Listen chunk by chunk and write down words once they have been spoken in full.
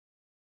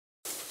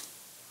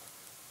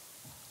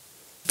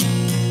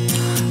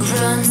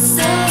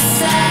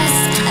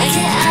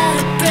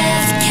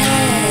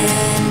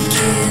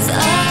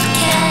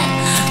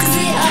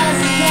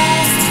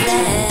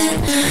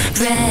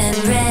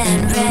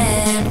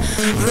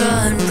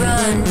Run,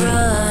 run,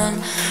 run.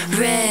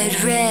 Red,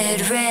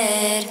 red,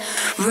 red.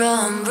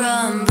 Run,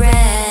 run,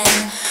 ran.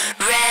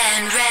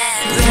 Ran,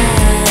 ran,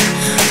 ran.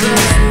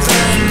 Run,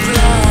 run,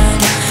 run.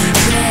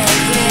 Red,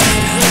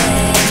 red,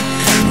 red.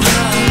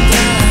 Run,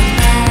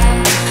 run.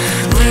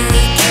 When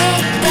we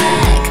get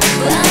back,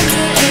 we're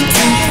under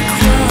attack.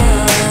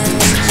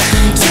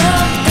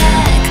 You're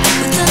back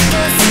with the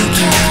force you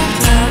can't.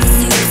 Promise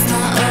you it's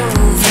not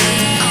over.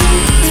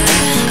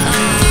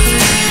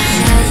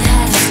 Now you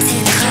have to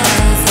take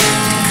cover.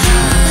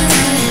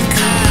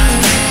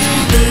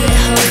 Bullet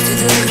hole through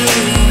the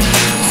room.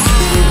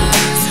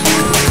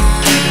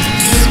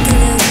 Take a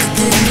look at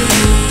the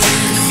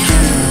news.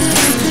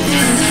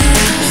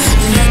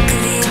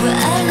 Luckily we're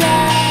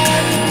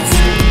alive,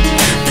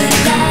 but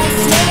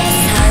lifeless,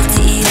 hard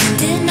to even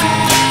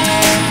deny.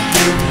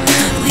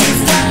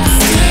 We've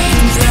lost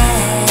in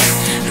red,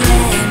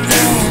 red,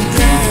 red,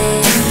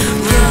 red.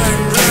 Run,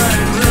 run,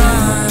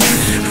 run.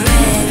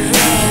 Red,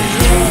 red,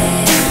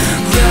 red.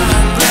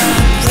 Run,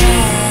 run,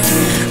 red.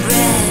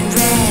 Red,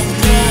 red,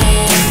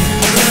 red.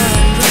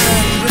 Run,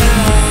 run,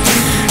 run.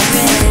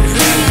 Red,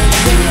 red,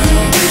 red.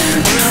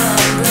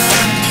 Run,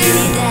 run.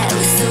 Pity that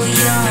we're so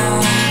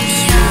young,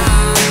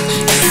 young,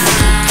 young.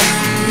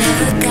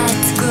 Never got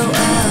to grow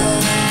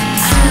up,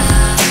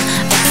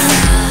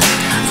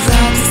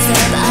 robbed us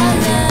of our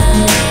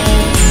love.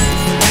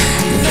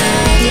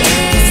 Love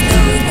is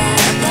knowing that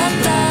up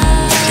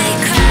above they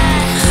cry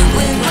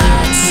when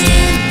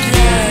watching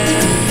blood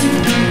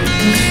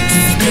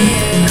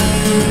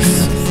spills.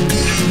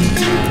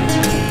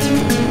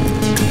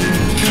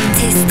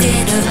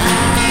 Tasting of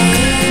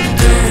iron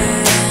burn.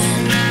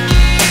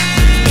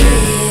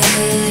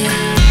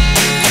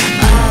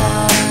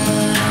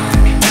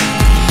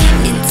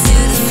 Into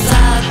the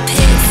fire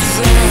pits,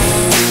 ran,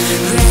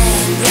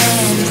 ran,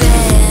 ran,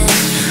 ran.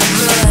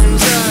 Run,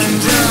 run,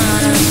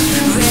 run.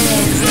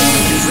 Red,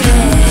 red,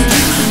 red.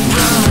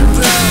 Run,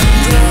 run,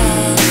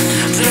 ran.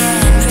 Ran,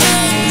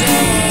 ran,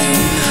 ran.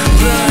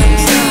 Run,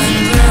 run,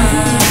 run. Red, red, red. Run, run, ran.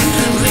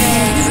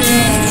 Ran,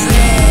 ran,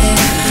 ran.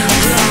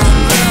 Run,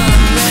 run,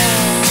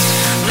 run.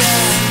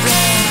 Red,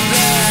 red,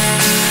 red.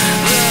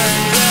 Run,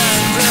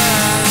 run,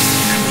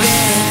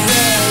 red. Red,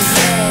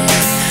 red,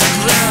 run.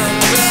 Run,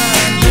 run,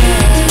 run.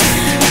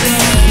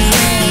 Red,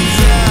 red,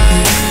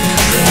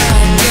 red.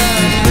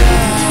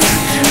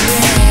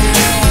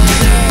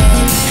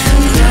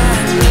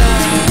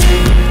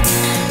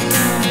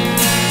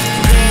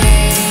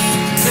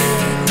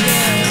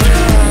 Run,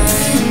 run.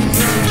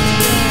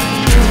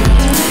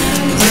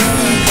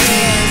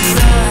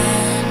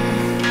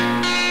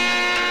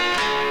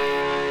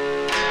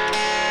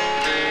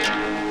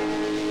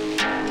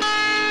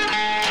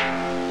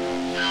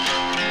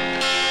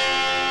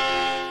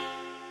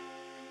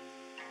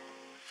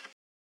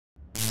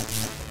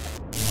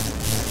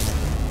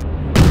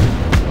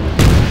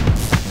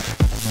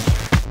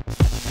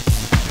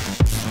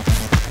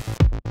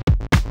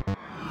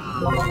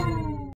 Run.